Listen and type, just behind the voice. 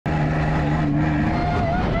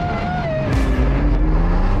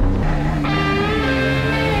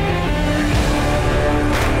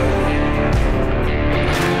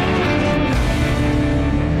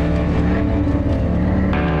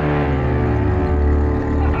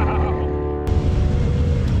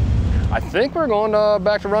think we're going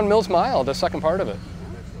back to run Milt's Mile, the second part of it.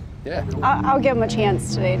 Yeah. I'll give him a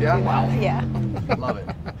chance today to do that. Yeah. Love it.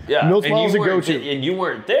 Yeah. Milt's Mile's a go-to. And you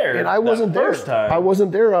weren't there. And I wasn't there. First time. I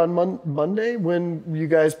wasn't there on Monday when you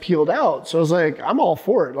guys peeled out. So I was like, I'm all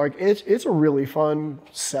for it. Like it's a really fun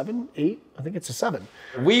 7, 8. I think it's a 7.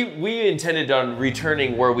 We intended on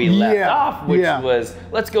returning where we left off, which was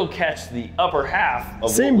let's go catch the upper half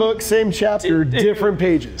of same book, same chapter, different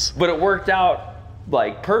pages. But it worked out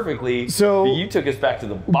like perfectly. So you took us back to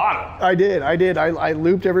the bottom. I did. I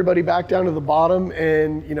looped everybody back down to the bottom,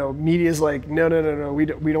 and media's like, no, we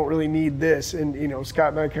don't really need this. And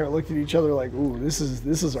Scott and I kind of looked at each other like, ooh, this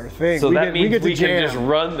is our thing. So that means we can just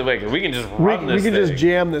run the we can just run this. We can just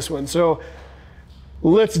jam this one. So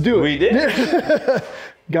let's do it. We did.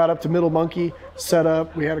 Got up to Middle Monkey, set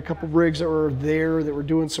up. We had a couple rigs that were there that were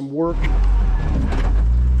doing some work.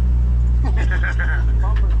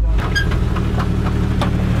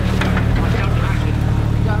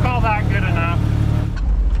 Call that good enough.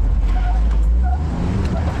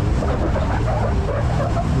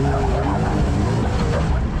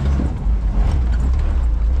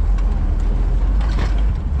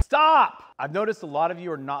 Stop! I've noticed a lot of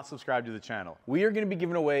you are not subscribed to the channel. We are going to be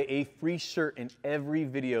giving away a free shirt in every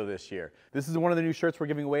video this year. This is one of the new shirts we're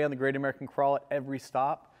giving away on the Great American Crawl at every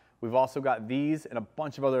stop. We've also got these and a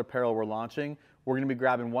bunch of other apparel we're launching. We're going to be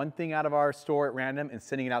grabbing one thing out of our store at random and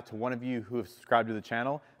sending it out to one of you who have subscribed to the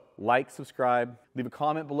channel. Like, subscribe, leave a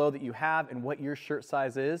comment below that you have and what your shirt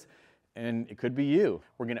size is, and it could be you.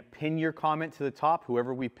 We're going to pin your comment to the top,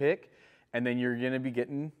 whoever we pick, and then you're going to be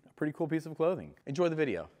getting a pretty cool piece of clothing. Enjoy the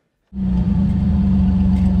video.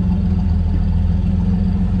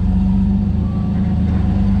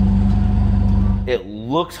 It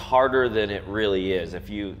looks harder than it really is. If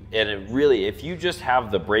you just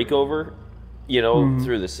have the breakover,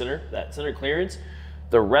 through the center, that center clearance,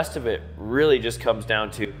 the rest of it really just comes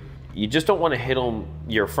down to, you just don't want to hit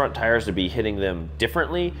your front tires to be hitting them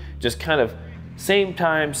differently. Just kind of same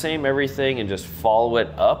time, same everything, and just follow it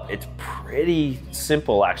up. It's pretty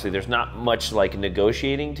simple, actually. There's not much like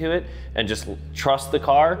negotiating to it, and just trust the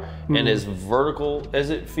car, and as vertical as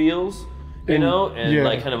it feels, and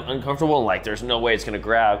like kind of uncomfortable, and like there's no way it's gonna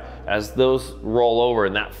grab. As those roll over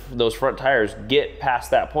and those front tires get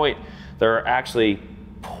past that point, they're actually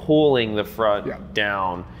pulling the front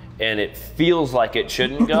down, and it feels like it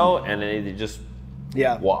shouldn't go, and it just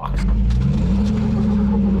walks.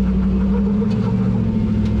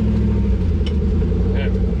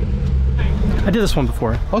 I did this one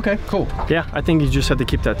before. Okay, cool. Yeah, I think you just have to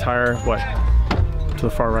keep that tire, to the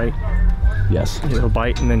far right? Yes. It'll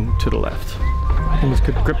bite, and then to the left. And it's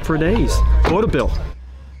good grip for days. Go to Bill.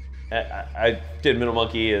 I did Middle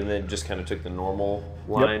Monkey and then just kind of took the normal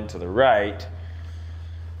line to the right.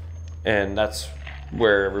 And that's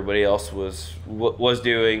where everybody else was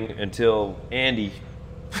doing until Andy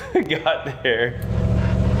got there.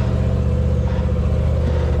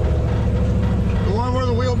 The one where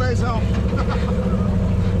the wheelbase helped.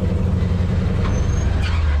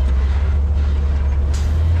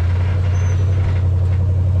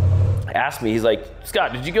 Asked me, he's like,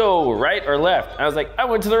 Scott, did you go right or left? I was like, I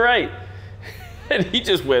went to the right. And he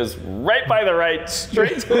just was right by the right,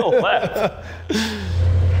 straight to the left.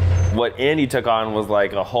 What Andy took on was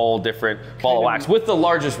like a whole different ball of wax with the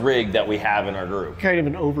largest rig that we have in our group. Kind of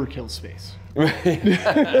an overkill space.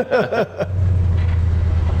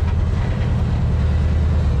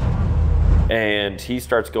 And he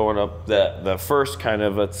starts going up the first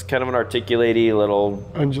it's kind of an articulating little,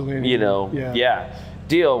 undulating,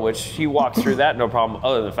 deal, which he walked through that no problem,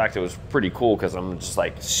 other than the fact it was pretty cool because I'm just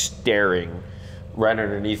like staring right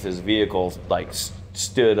underneath his vehicle, like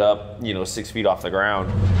stood up, 6 feet off the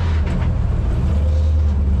ground.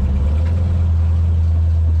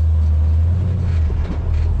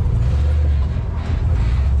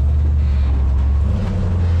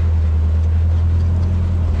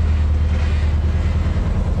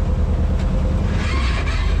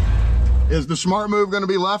 Is the smart move going to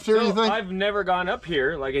be left here, you think? I've never gone up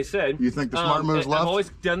here, like I said. You think the smart move's left? I've always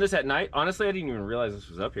done this at night. Honestly, I didn't even realize this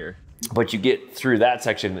was up here. But you get through that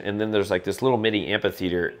section, and then there's like this little mini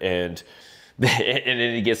amphitheater, and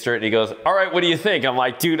then he gets through it, and he goes, "All right, what do you think?" I'm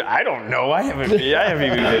like, "Dude, I don't know. I haven't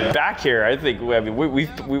even been back here. I think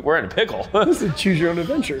we're in a pickle." This is choose your own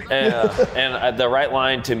adventure. And the right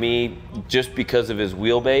line to me, just because of his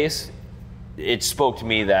wheelbase, it spoke to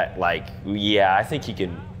me that like, I think he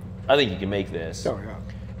can make this. Oh yeah.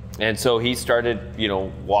 And so he started,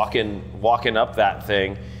 walking up that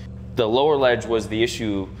thing. The lower ledge was the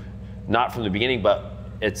issue, not from the beginning, but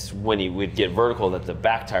it's when he would get vertical that the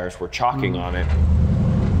back tires were chalking on it.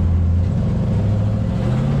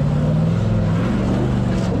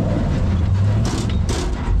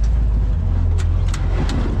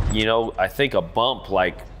 you know, I think a bump,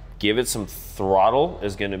 like give it some throttle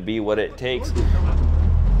is going to be what it takes.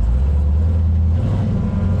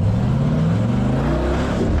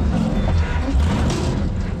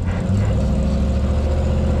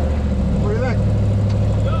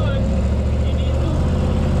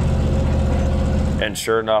 And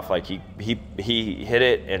sure enough, like he hit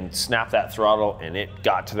it and snapped that throttle, and it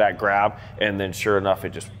got to that grab, and then sure enough,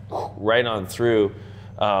 it just right on through.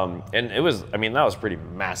 And it was, I mean, that was a pretty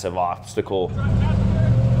massive obstacle.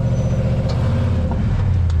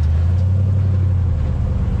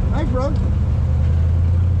 Thanks, bro.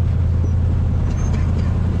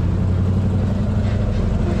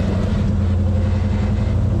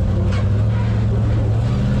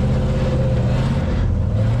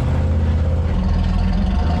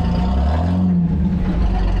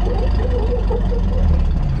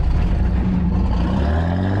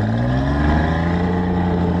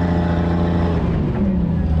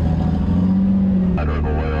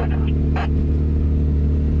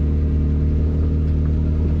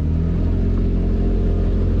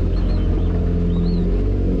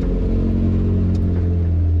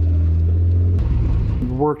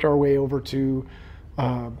 Worked our way over to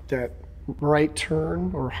that right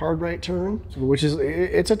turn or hard right turn, which is,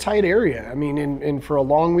 it's a tight area. I mean, and for a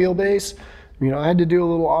long wheelbase, you know, I had to do a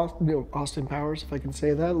little Austin Powers, if I can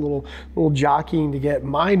say that, a little jockeying to get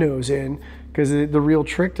my nose in, because the real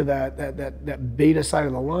trick to that beta side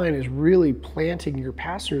of the line is really planting your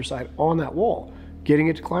passenger side on that wall, getting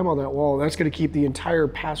it to climb on that wall. That's going to keep the entire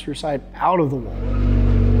passenger side out of the wall.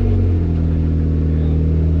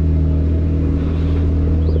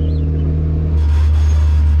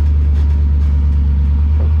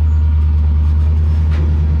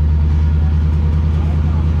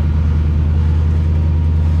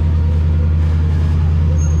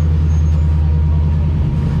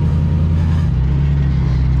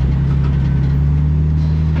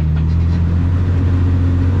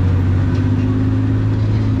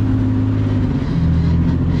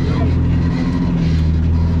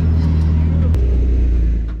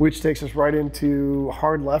 Which takes us right into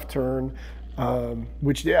hard left turn,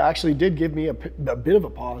 which actually did give me a bit of a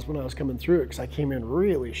pause when I was coming through it, because I came in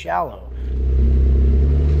really shallow.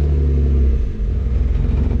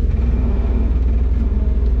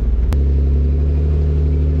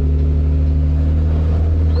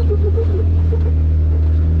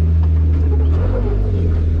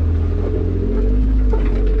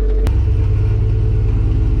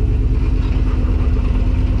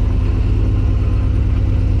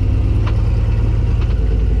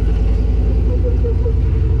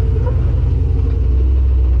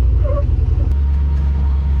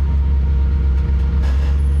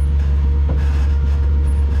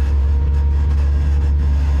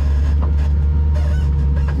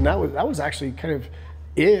 That was actually kind of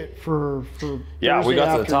it for yeah, we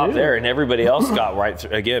got to the top there, and everybody else got right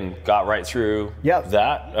through Yep.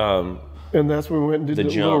 that. And that's when we went and did the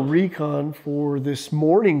little recon for this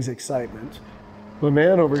morning's excitement. My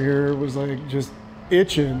man over here was like just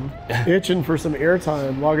itching for some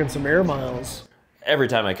airtime, logging some air miles. Every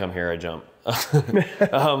time I come here, I jump. And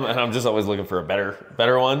I'm just always looking for a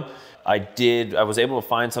better one. I was able to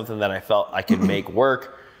find something that I felt I could make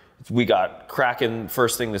work. We got cracking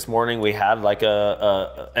first thing this morning. We had like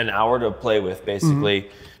an hour to play with,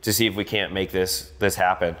 basically, to see if we can't make this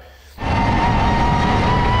happen.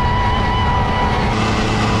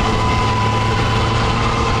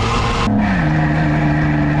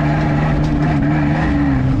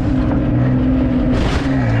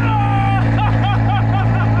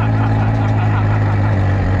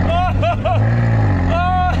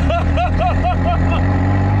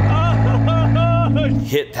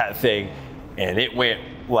 Hit that thing, and it went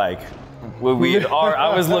like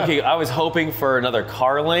I was hoping for another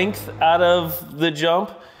car length out of the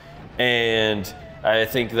jump, and I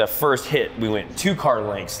think the first hit we went 2 car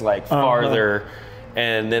lengths farther,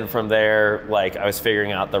 and then from there, like, I was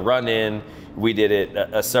figuring out the run in. We did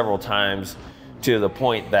it several times to the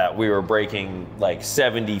point that we were breaking like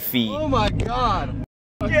 70 feet. Oh my God.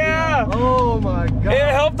 Yeah. Oh my God. It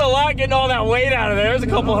helped a lot getting all that weight out of there. It was a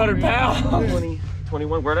couple hundred pounds. 20,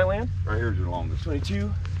 21, where'd I land? Right here's your longest. 22,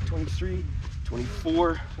 23,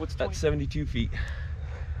 24, what's that, 72 feet.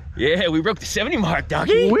 Yeah, we broke the 70 mark,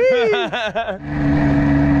 doggy.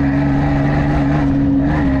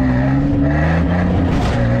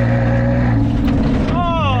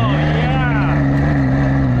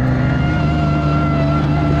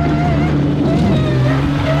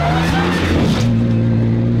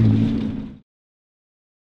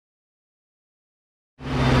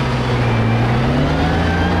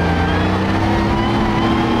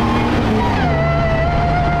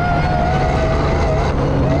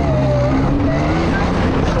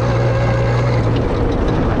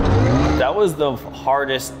 was the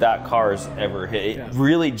hardest that car's ever hit. It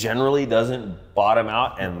really generally doesn't bottom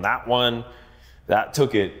out, and that one, that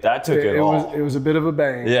took it all. It was a bit of a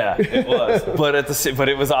bang. Yeah, it was. but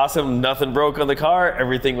it was awesome. Nothing broke on the car.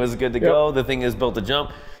 Everything was good to go. The thing is built to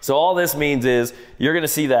jump. So all this means is you're gonna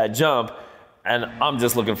see that jump, and I'm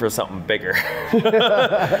just looking for something bigger.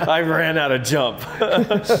 I ran out of jump.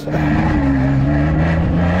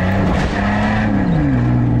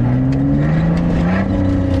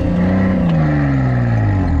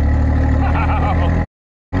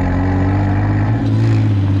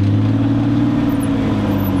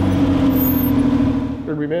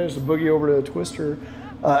 We managed to boogie over to a Twister,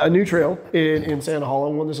 a new trail in Santa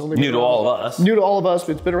Hala, one that's only new to all of us. New to all of us.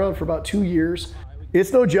 It's been around for about 2 years.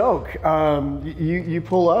 It's no joke. You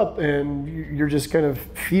pull up and you're just kind of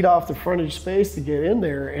feet off the frontage space to get in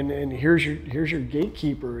there, and here's your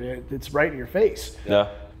gatekeeper. It's right in your face. Yeah.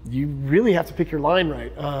 You really have to pick your line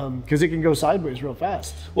right, because it can go sideways real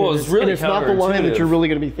fast. Well, it's really it's not the line that counterintuitive. you're really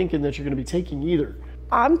going to be thinking that you're going to be taking either.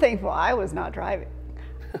 I'm thankful I was not driving.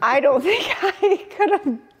 I don't think I could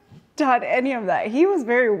have done any of that. He was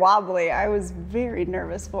very wobbly. I was very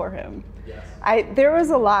nervous for him. Yes. There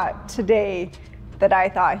was a lot today that I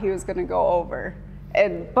thought he was going to go over,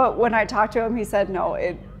 but when I talked to him, he said no.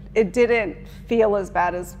 It didn't feel as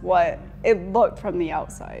bad as what it looked from the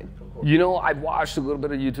outside. You know, I've watched a little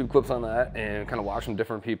bit of YouTube clips on that and kind of watched some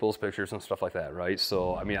different people's pictures and stuff like that, right?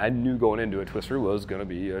 So, I mean, I knew going into it, Twister was going to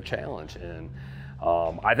be a challenge, and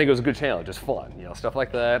I think it was a good challenge. It's fun, you know, stuff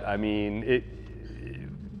like that. I mean, it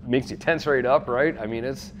makes you tense right up, right? I mean,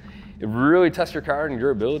 it really tests your car and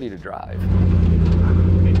your ability to drive.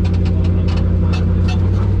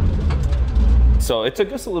 So it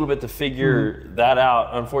took us a little bit to figure that out.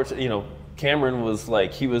 Unfortunately, you know, Cameron was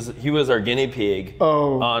like, he was our guinea pig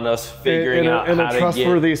on us figuring out how to get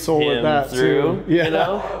trustworthy soul him at that through. too. Yeah. You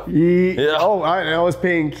know? Yeah. Oh, I was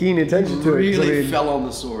paying keen attention to it. Really fell on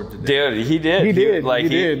the sword today. Dude, he did. He did. Like, he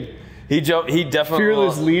did. He jumped. He definitely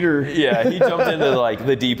Fearless leader. Yeah, he jumped into like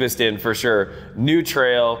the deepest end for sure. New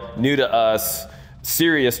trail, new to us,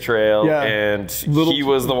 serious trail, and he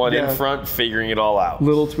was the one in front figuring it all out.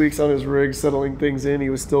 Little tweaks on his rig, settling things in. He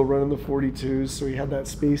was still running the 42s, so he had that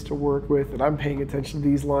space to work with. And I'm paying attention to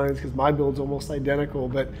these lines because my build's almost identical.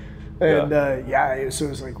 But so it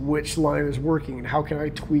was like, which line is working and how can I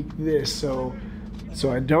tweak this so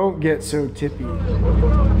I don't get so tippy. All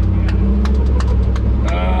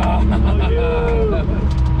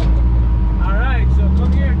right, so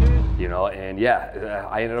come here, dude. You know, and yeah,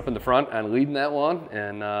 I ended up in the front and leading that one,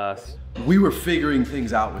 and we were figuring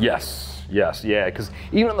things out with yeah, because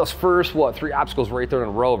even on those first 3 obstacles right there in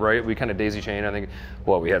a row, right, we kind of daisy chained. I think,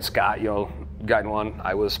 we had Scott, you know, guiding one,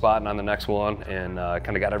 I was spotting on the next one, and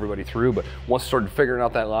kind of got everybody through. But once started figuring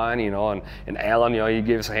out that line, you know, and Alan, you know, he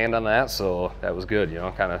gave us a hand on that, so that was good, you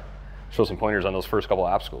know, kind of show some pointers on those first couple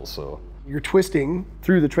obstacles. So you're twisting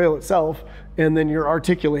through the trail itself, and then you're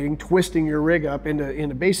articulating, twisting your rig up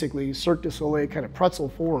into basically Cirque du Soleil kind of pretzel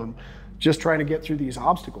form, just trying to get through these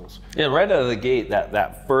obstacles. Yeah, right out of the gate,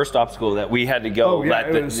 that first obstacle that we had to go,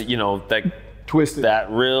 you know, that twisted,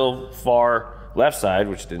 that real far left side,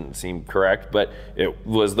 which didn't seem correct, but it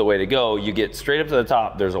was the way to go. You get straight up to the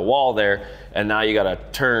top, there's a wall there, and now you gotta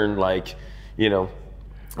turn like, you know,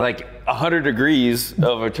 like 100 degrees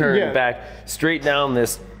of a turn back straight down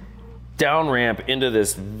this down ramp into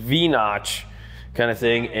this V-notch kind of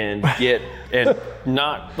thing, and get and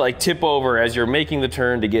not like tip over as you're making the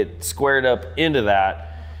turn to get squared up into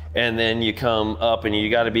that, and then you come up and you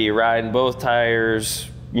got to be riding both tires,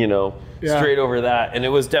 you know, straight over that. And it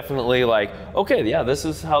was definitely like, okay, yeah, this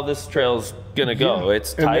is how this trail's gonna go.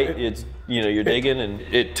 It's tight, it's, you know, you're digging, and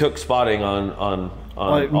it took spotting on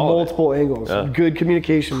multiple angles. Good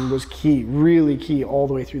communication was key, really key all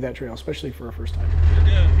the way through that trail, especially for a first time.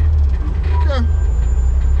 Okay.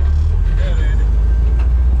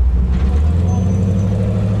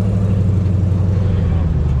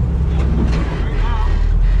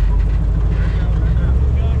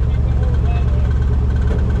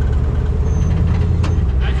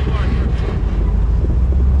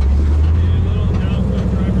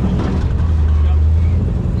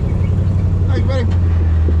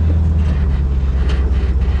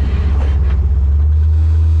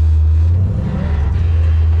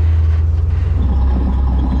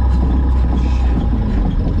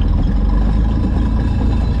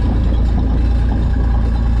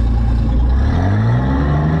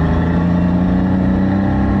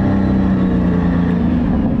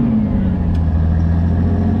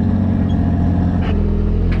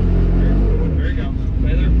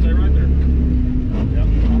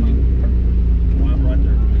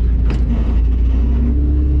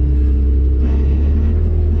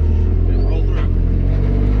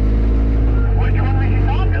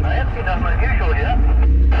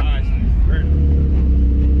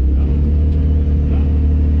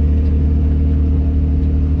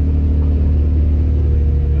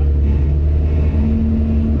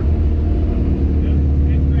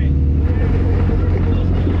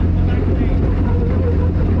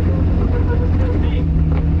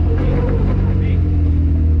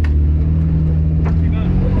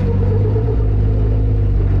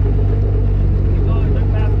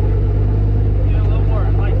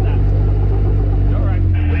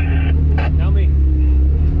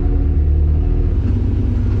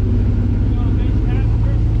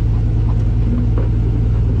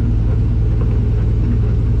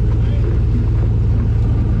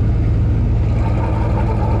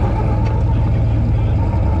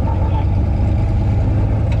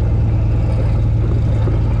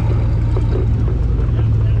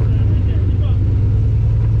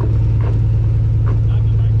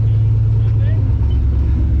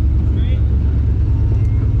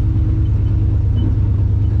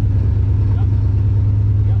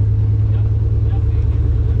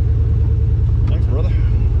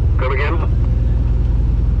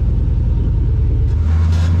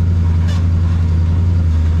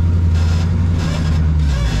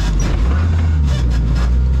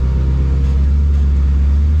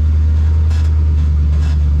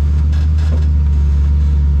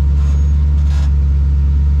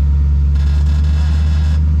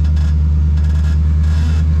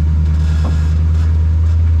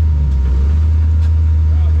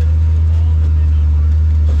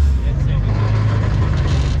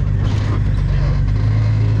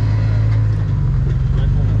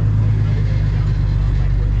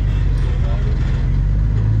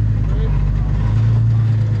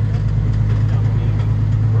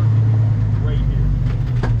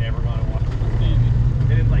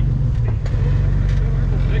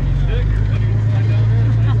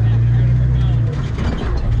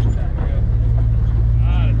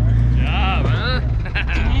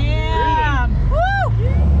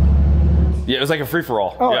 Yeah, it was like a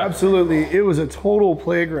free-for-all. Oh, yeah. absolutely. It was a total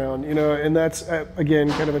playground, you know, and that's, again,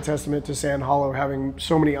 kind of a testament to Sand Hollow having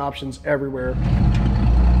so many options everywhere.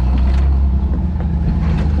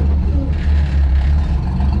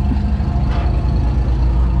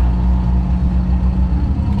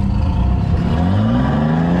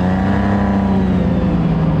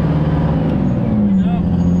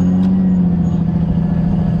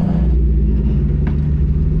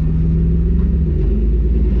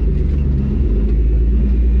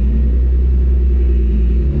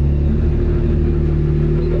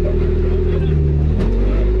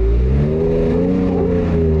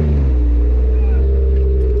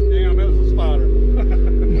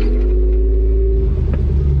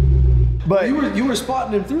 But you were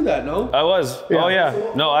spotting him through that, no? I was. Yeah. Oh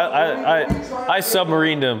yeah. No, I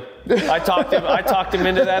submarined him. I talked him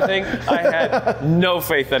into that thing. I had no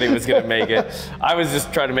faith that he was gonna make it. I was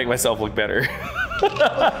just trying to make myself look better. And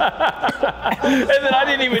then I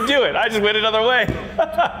didn't even do it. I just went another way.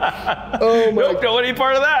 Oh my! Nope, don't want any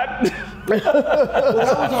part of that. Well, that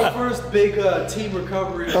was our first big team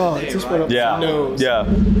recovery of the day, it just right? went up Yeah. the nose. Yeah.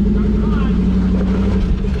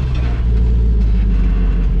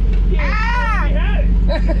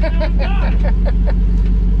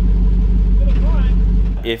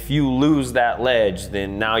 If you lose that ledge,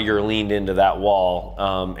 then now you're leaned into that wall,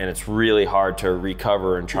 and it's really hard to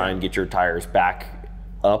recover and try and get your tires back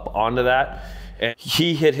up onto that. And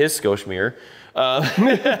he hit his Skoshmere. So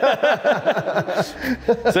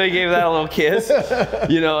he gave that a little kiss,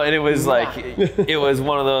 you know, and it was like, it was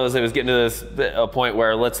one of those, it was getting to a point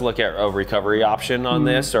where let's look at a recovery option on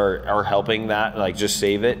this or helping that, like just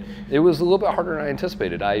save it. It was a little bit harder than I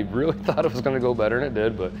anticipated. I really thought it was going to go better than it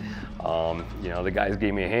did, but you know, the guys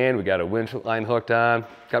gave me a hand. We got a winch line hooked on,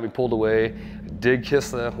 got me pulled away. Did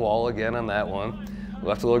kiss the wall again on that one.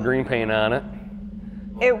 Left a little green paint on it.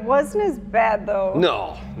 It wasn't as bad though.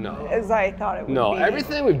 No. As I thought it would be. No,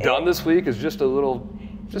 everything we've done this week is just a little.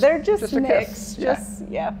 They're just a nicks. kiss.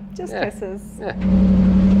 Just kisses. Yeah.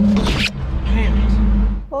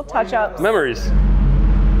 Little touch-ups. Memories.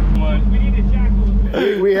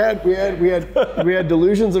 We had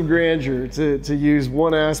delusions of grandeur, to use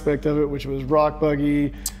one aspect of it, which was rock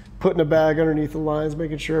buggy, putting a bag underneath the lines,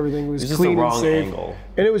 making sure everything was It's just clean the and wrong safe. angle.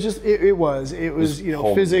 And it was just it was you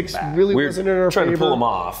know, physics really We were wasn't in our trying favor. to pull him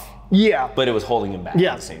off. Yeah, But it was holding him back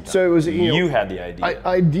yeah. at the same time. So it was, you know, you had the idea.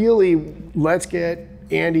 Ideally, let's get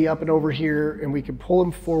Andy up and over here, and we can pull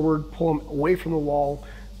him forward, pull him away from the wall,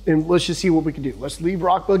 and let's just see what we can do. Let's leave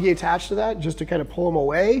rock buggy attached to that, just to kind of pull him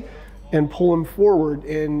away and pull him forward.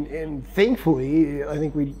 And thankfully, I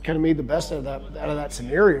think we kind of made the best out of that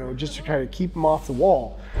scenario, just to kind of keep him off the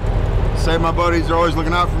wall. Say my buddies are always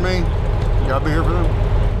looking out for me. Gotta be here for them.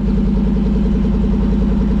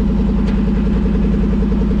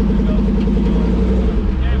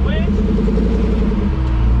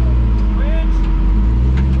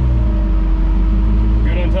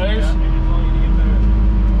 Good on tires?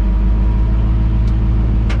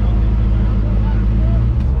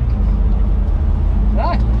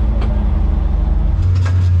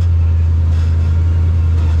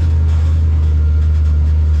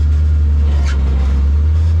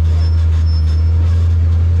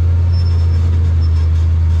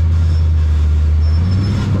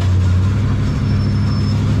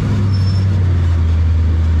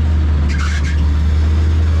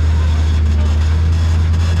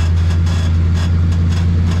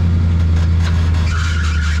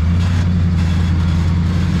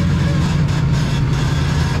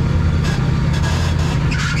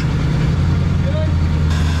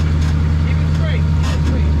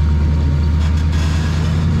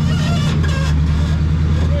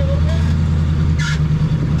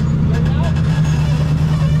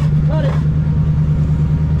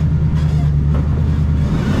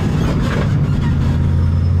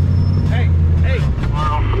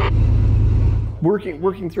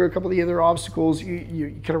 Working through a couple of the other obstacles,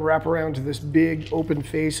 you kind of wrap around to this big open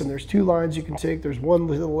face, and there's two lines you can take. There's one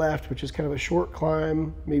to the left, which is kind of a short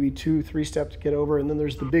climb, maybe 2-3 steps to get over, and then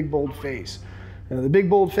there's the big bold face. And the big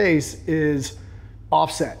bold face is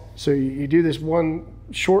offset. So you do this one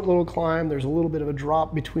short little climb, there's a little bit of a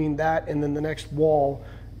drop between that and then the next wall,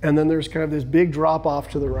 and then there's kind of this big drop off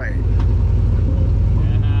to the right.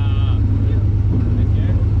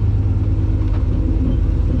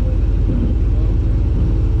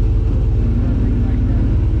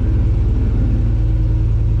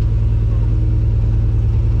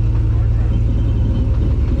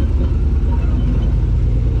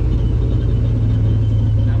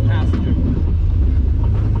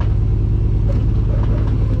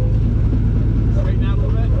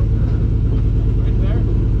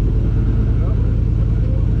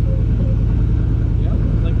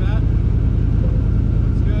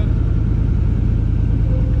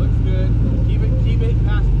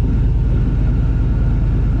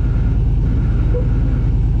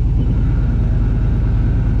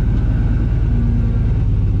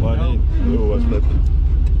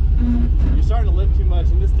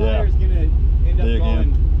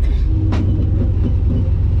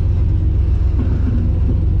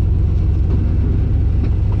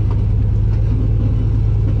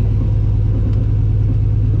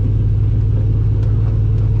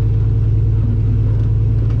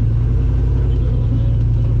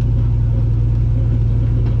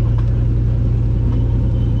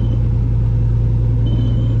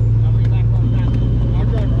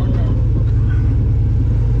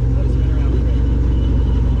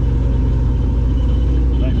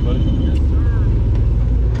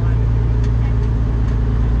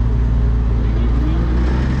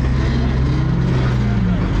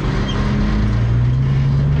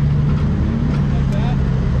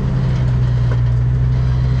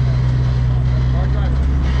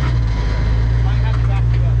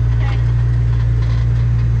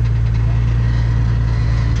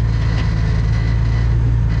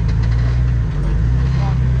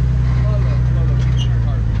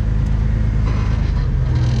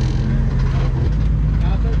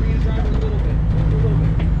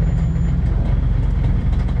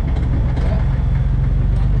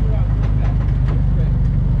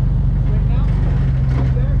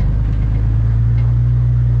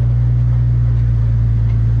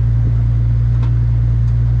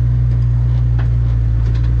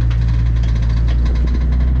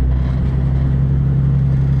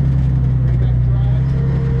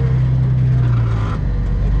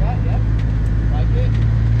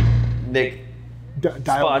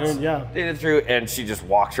 Dial it in, yeah. Did it through, and she just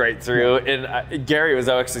walks right through. And Gary was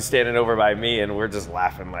actually standing over by me, and we're just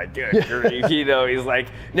laughing like, good grief. You know, he's like,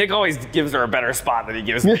 Nick always gives her a better spot than he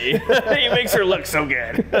gives me. He makes her look so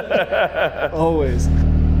good. Always.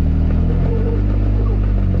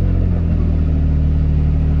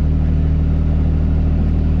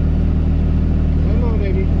 Come on,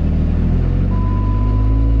 baby.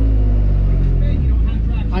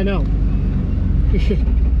 I know.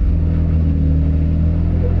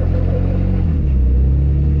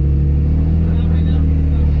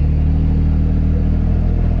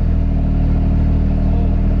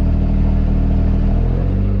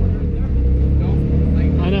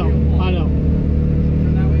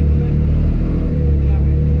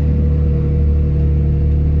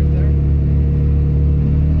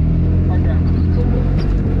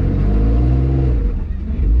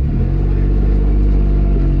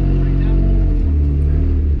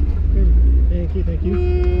 Thank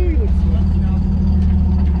you.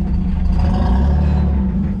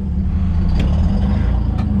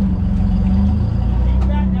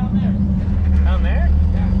 Down there?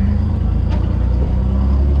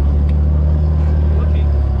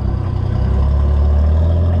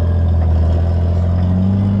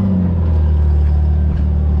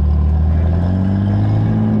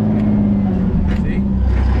 See?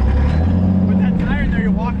 Put that tire in there,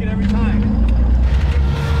 you're walking every time.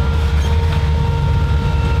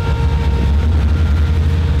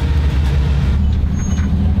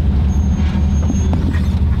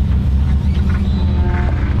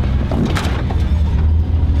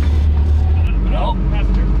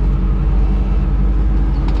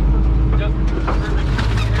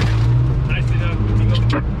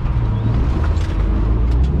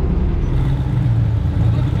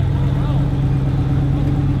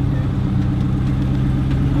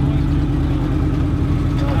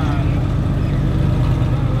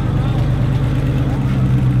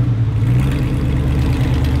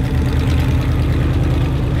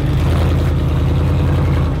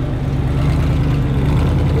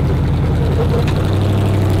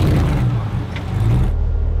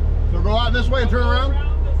 This way and turn around?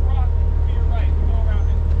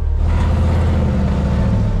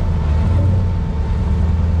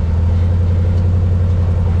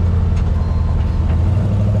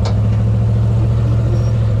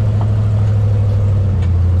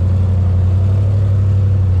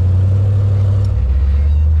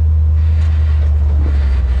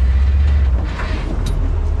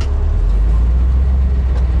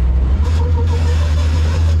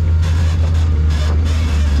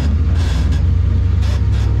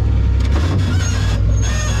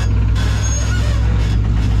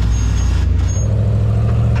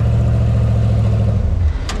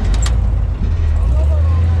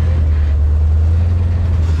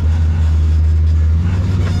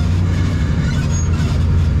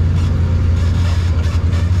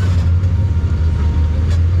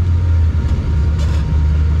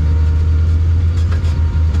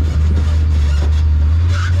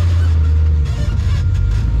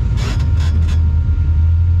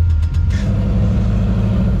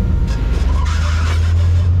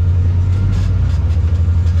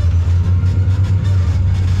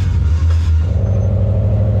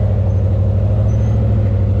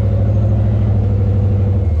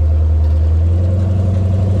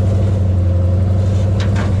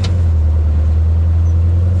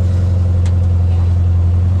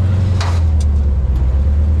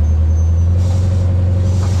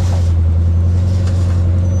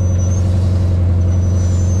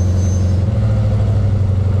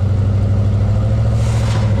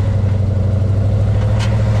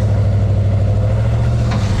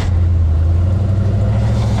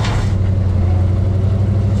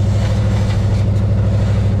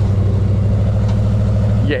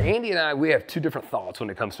 Andy and I, we have two different thoughts when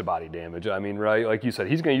it comes to body damage. I mean, right, like you said,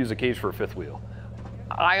 he's gonna use a cage for a fifth wheel.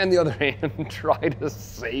 I, on the other hand, try to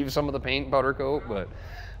save some of the paint and powder coat, but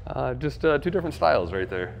just two different styles right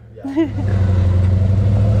there. Yeah.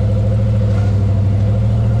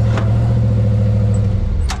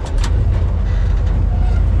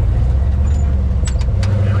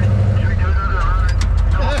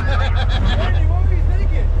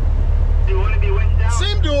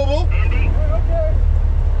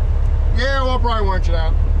 Probably winch it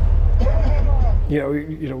out. You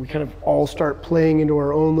know, we kind of all start playing into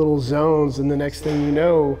our own little zones, and the next thing you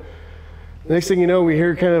know, we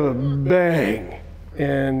hear kind of a bang,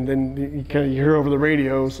 and then you hear over the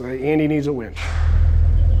radio, so Andy needs a winch.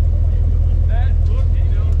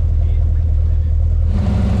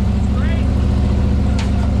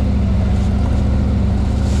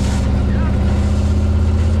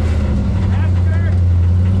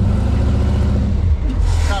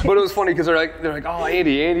 funny because they're like, oh,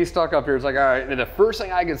 Andy's stuck up here. It's like, all right. And the first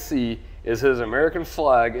thing I could see is his American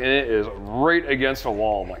flag, and it is right against a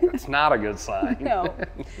wall. I'm like, that's not a good sign. No.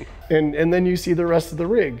 And then you see the rest of the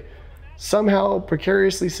rig somehow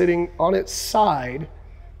precariously sitting on its side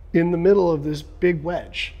in the middle of this big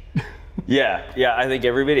wedge. Yeah, I think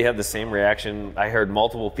everybody had the same reaction. I heard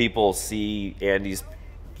multiple people see Andy's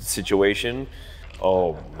situation.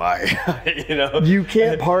 Oh my, you know. You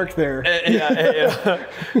can't park there. Yeah.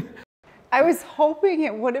 I was hoping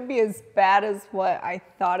it wouldn't be as bad as what I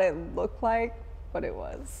thought it looked like, but it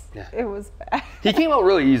was. Yeah. It was bad. He came out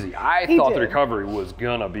really easy. I He thought did. the recovery was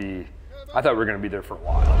gonna be, I thought we were gonna be there for a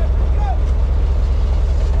while.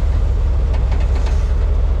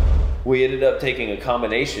 We ended up taking a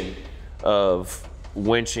combination of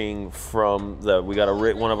winching from we got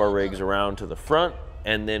one of our rigs around to the front,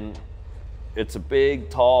 and then it's a big,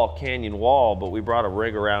 tall canyon wall, but we brought a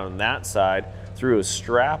rig around that side, threw a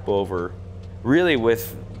strap over, really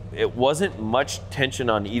it wasn't much tension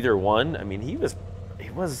on either one. I mean, he was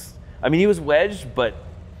wedged, but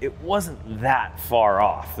it wasn't that far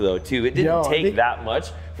off though, too. It didn't take that much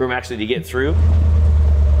for him actually to get through.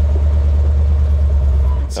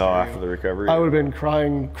 Oh, after the recovery? I would have been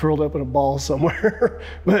crying, curled up in a ball somewhere.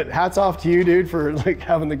 But hats off to you, dude, for like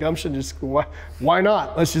having the gumption. Just why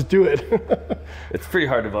not? Let's just do it. It's pretty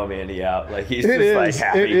hard to bum Andy out. Like he's like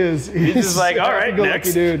happy. It is. He's just like, all right,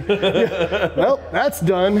 next. Dude. Yeah. Well, that's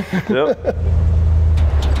done. Yep.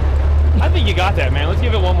 I think you got that, man. Let's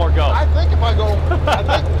give it one more go. I think if I go,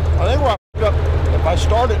 I think where I f***ed up, if I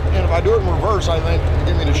start it and if I do it in reverse, I think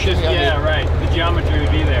give me the shimmy. Yeah, right. The geometry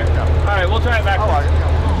would be there. Yeah. All right, we'll try it back. All right.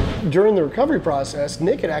 During the recovery process,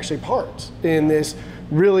 Nick had actually parked in this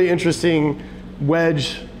really interesting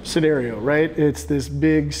wedge scenario, right? It's this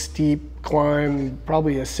big, steep climb,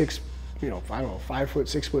 probably a 5 foot,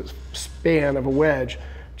 6 foot span of a wedge,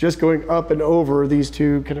 just going up and over these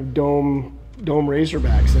two kind of dome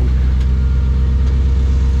razorbacks. And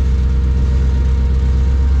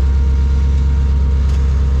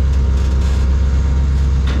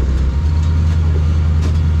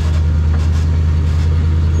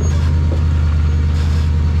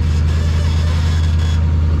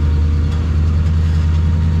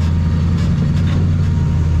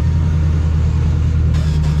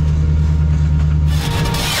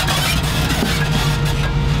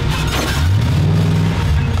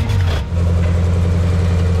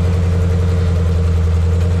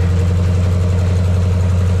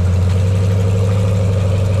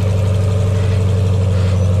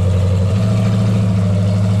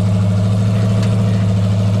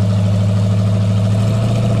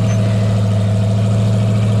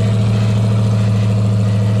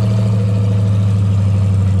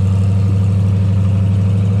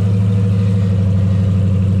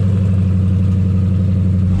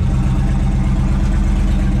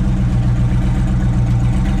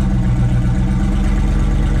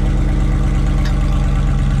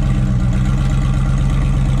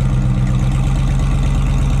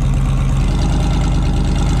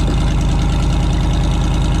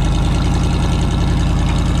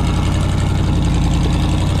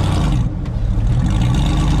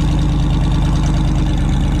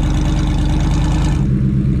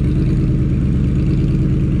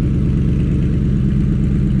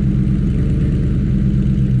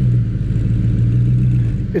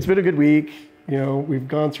it's been a good week. You know, we've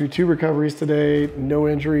gone through 2 recoveries today, no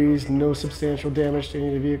injuries, no substantial damage to any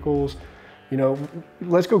of the vehicles. You know,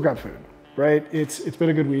 let's go grab food, right? It's been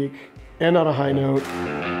a good week, and on a high note.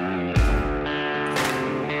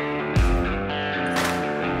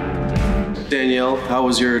 Danielle, how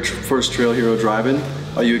was your first Trail Hero driving?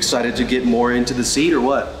 Are you excited to get more into the seat or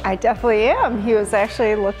what? I definitely am. He was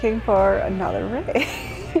actually looking for another rig.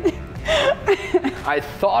 I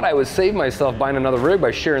thought I would save myself buying another rig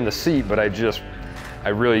by sharing the seat, but I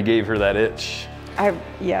really gave her that itch.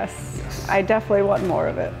 Yes, I definitely want more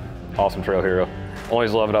of it. Awesome Trail Hero.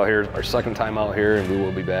 Always love it out here. Our second time out here, and we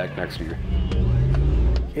will be back next year.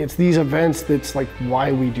 It's these events that's like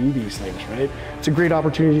why we do these things, right? It's a great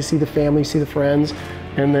opportunity to see the family, see the friends,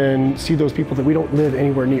 and then see those people that we don't live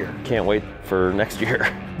anywhere near. Can't wait for next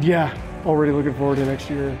year. Yeah, already looking forward to next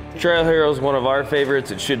year. Trail Hero is one of our favorites.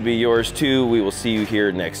 It should be yours too. We will see you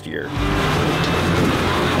here next year.